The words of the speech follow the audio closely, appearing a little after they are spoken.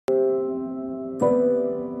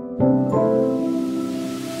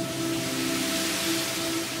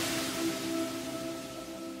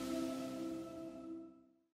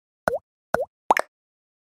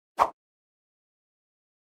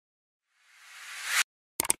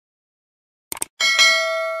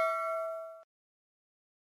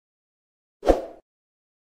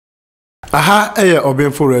Aha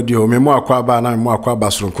OBENFO radio memo akwaba na memo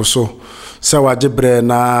akwaba soronko so se wagebre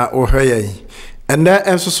na ohweye ene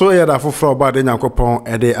enso so ye da foforo ba de Nyankopon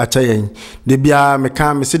ede achayen de bia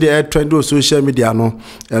meka me se de trend o social media no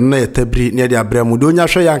eno ye tabri ne de abremu de onya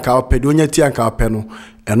hwe yanka opede onya ti yanka ope no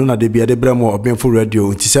eno na de bia de bremu OBENFO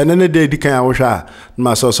radio nti se ne de dikan awhwa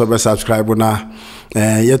na so be subscribe na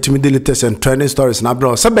yetumi de latest and trending stories na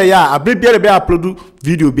bro se be ya abre bia be upload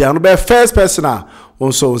video bia no be first person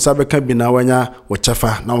onso sabeka bi na wanya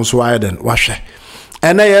wochefa na onso wayeden wahwe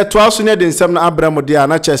ene ye to aso ne de nsem na abramo de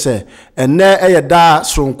na chese ene eye da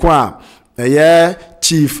soronko a eye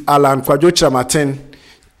Chief Alan Kwadwo Kyeremateng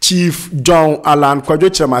Chief John Alan Kwadwo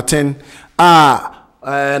Kyeremateng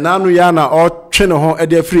nanu ya na o twene ho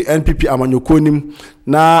ede free NPP amanyokonim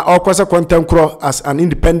na okwase contemporary as an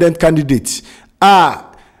independent candidate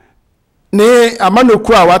ne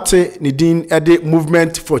amanyoku a wate ne din ede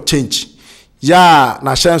movement for change ya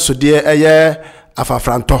na shanso de eye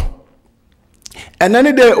afafranto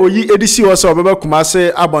enani de oyi edisi wo se obeba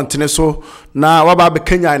kumase abontene so na waba be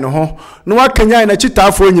Kenya ne ho no wa Kenya na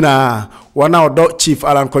chitafo nyina wana odo Chief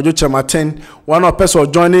Alan Kwadwo Kyeremateng wana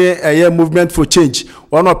person join eye movement for change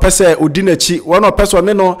wana person odinachi wana person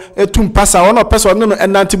ne no etumpasa wana person ne no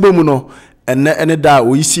enantibom no ene da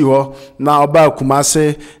oyisi ho na oba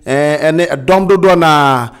kumase ene edom dodo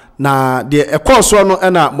na de ekoso no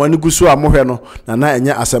ena manigusu amohwe no na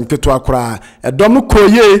enye asem keto akora edom no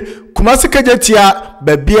koye kumase kajetia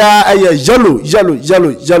babia eye yellow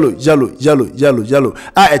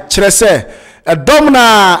ekrese edom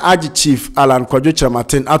na agi Chief Alan Kwadwo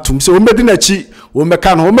Kyeremateng atum se omedi na chi wo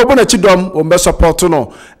meka no wo mebo na chi dom wo mbe support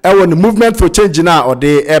no ewo ni movement for change na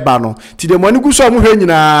ode eba no ti de manigusu amohwe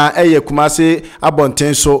nyina eye kumase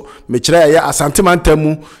abonten so mekire eye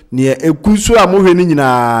asantemantamu ne egusu amohwe ni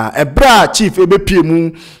nyina ebra chief ebepie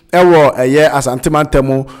mu ewo eye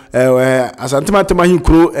asantemantamu asantemantamu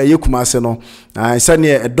hinkro eye kumase no sane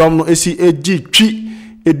edom no esi eji twi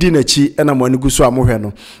edinachi ena manigusu amohwe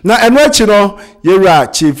no na eno achi no yewura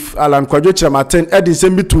Chief Alan Kwadwo Kyeremateng edi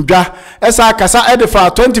nsem bitudwa esa kasa edifa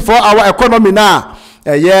 24-hour economy na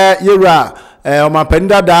eye yewura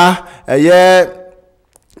omapenda da eye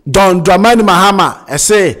Don Dramani Mahama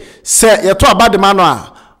ese se yeto abadema no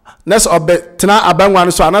a nes obetena abanwa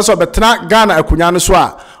no so anas obetena Ghana akunya no so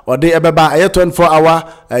a ode ebeba eye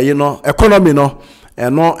 24-hour economy no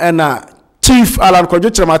eno ena Chief Alan Kwadwo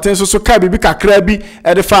Kyeremateng so ka bibi kakra bi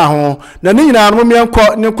edifa ho na ni nyina no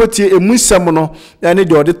mienko ne kotie emusem no ene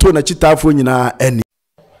de ode to na chitafo nyina ani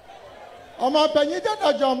omapanyide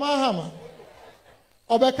da John Mahama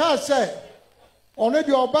obeka se ono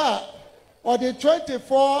de oba or the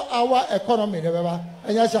 24-hour economy nebeba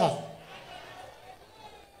enya sha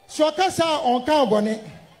so kasa on kan boni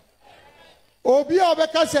obi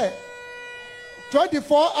obeka se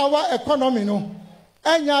 24-hour economy no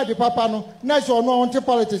enya de papa no na so no on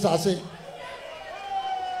politics ase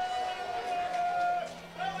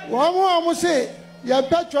wo say ye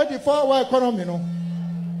be 24-hour economy no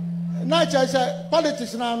na cha say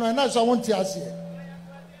politics na no na so won ti ase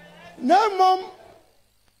na mom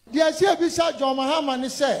dia se bisa John Mahama ni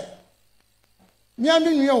se mi anu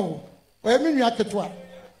nua o we mi nua ketwa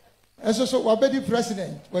eso so wa be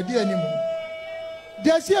president wa di animu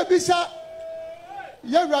dia se bisa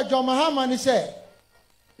yewura John Mahama ni se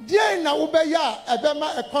dia na wo be ya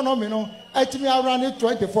ebema economy no atimi around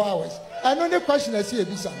 24 hours and only question I see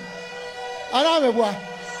bisa anamebua.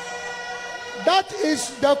 That is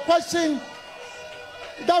the question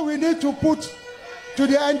that we need to put to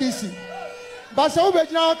the NDC. But so we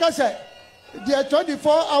now can say the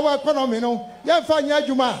 24-hour economy no ye fa nya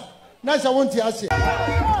adwuma na se won ti ase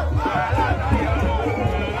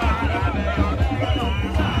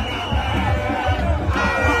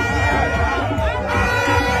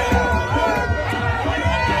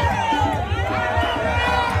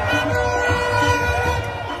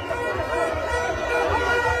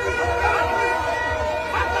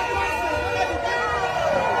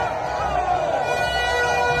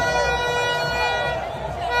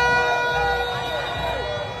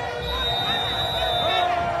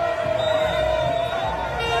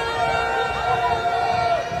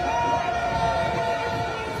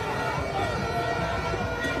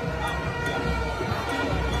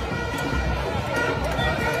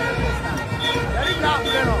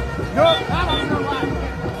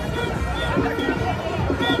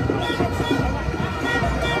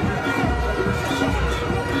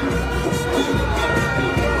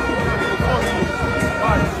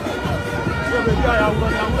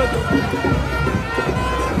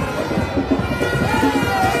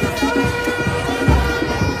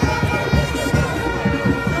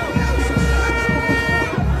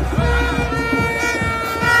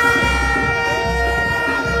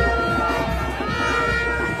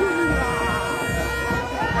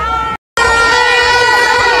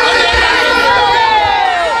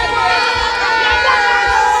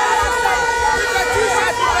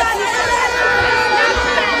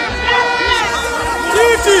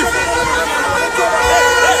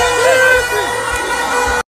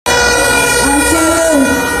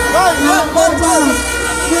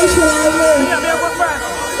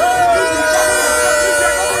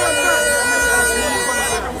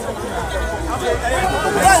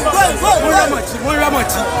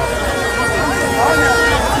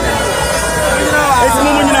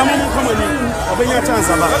chance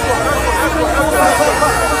about.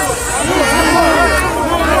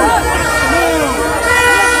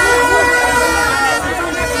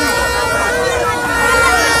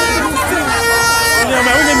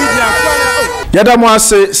 Yada mo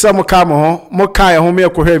ase se mo ka mo ho mo ka ho me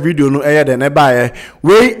ko hwe video no eye de ne baaye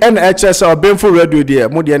we na HS OBENFO radio de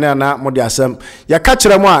mo de na na mo de asem ya ka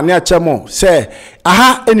kire mo a ne ache mo se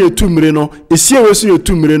aha ene etumire no esie we so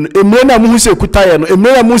etumire no emire na mo hu se kutaye no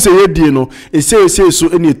emire na mo se yedie no esie so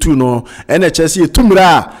ene etu no ene HS etumire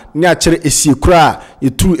a ne akire esie kura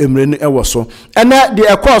etu emire no ewo so ene de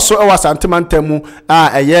ekoso ewa santemantamu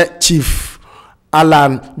a eye chief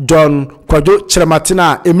Alan John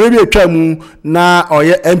Kyeremateng emrebi atwamu na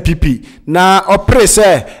oye MPP na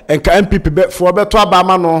oprese enka MPP be fo beto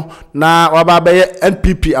abama no na waba be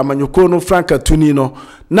MPP amanyoko no Frank Atuni no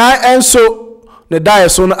na enso ne dae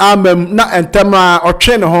so no amam na entema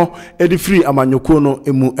otwe ne ho edi free amanyoko no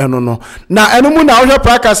emu eno no na eno mu na ohwe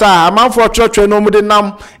prakasa amanfo otwetwe no mu de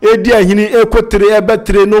nam edi ahini ekotere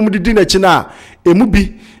ebetere no mu di na chi na emu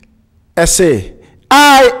bi ese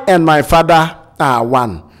I and my father are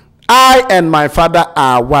one. I and my father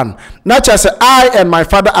are one. Not just I and my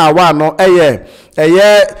father are one. No,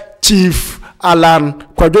 Chief Alan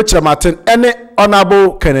Kyeremateng, any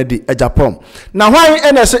honorable Kennedy Agyapong. Now, why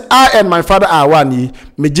and say I and my father are one?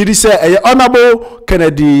 Me jiri say honorable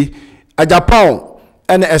Kennedy Agyapong.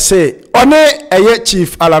 And say one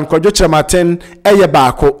Chief Alan Kyeremateng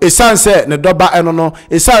baako esanse ne doba eno no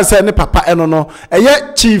esanse ne papa eno no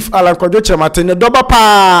Chief Alan Kyeremateng ne doba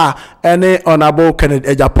pa ene honorable Kennedy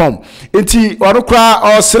Agyapong enti ono kra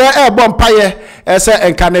osre bompaye ese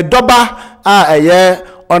enka ne doba a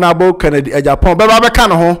honorable Kennedy Agyapong beba beka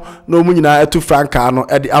no ho na omu nyina etu franka no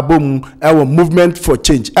ede abom ewo movement for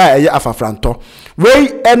change afafranto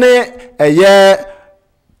we ene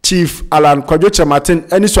Chief Alan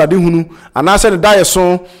Kyeremateng any swadi hunu anase ne dae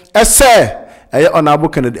so ese honorable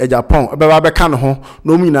Kennedy Agyapong beba beka no ho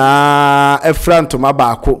no mu nyina efranto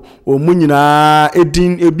mabaako o mu nyina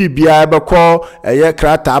edin ebibia ebekọ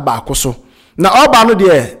krata baako so na oba no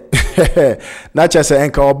de na chese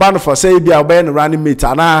enka oba no for say bia oba no running mate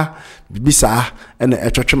ana bibisa ena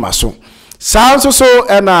etwetwema so sanso so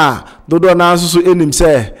ena dodo na so enim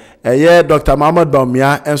say Dr. Muhammad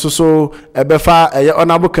Baumia enso so ebefa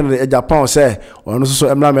honorable Kennedy Agyapong say ono so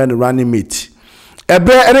emra man running mate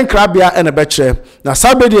ebe enen krabia ene bekire na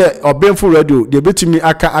sabedi OBENFO radio de betimi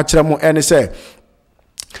aka akire mo ene say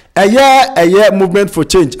movement for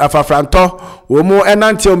change afafranto wo mo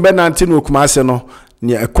enante ombe nante no kumase no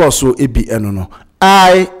ne ekoso ebi eno no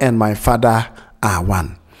I and my father are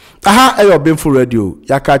one. Aha OBENFO radio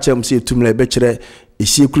yaka chem se etumle bekire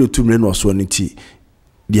esie kule tumle no so niti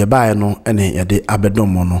de bae no ene yede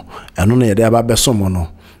abedomo no eno no yede ababesomo no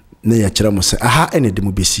ne ye kire mo se aha ene de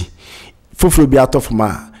mo besi foforo bi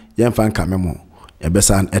atofoma yemfa nka memo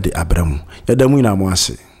yebesan ede abremu yede mu ina mo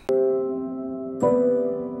ase.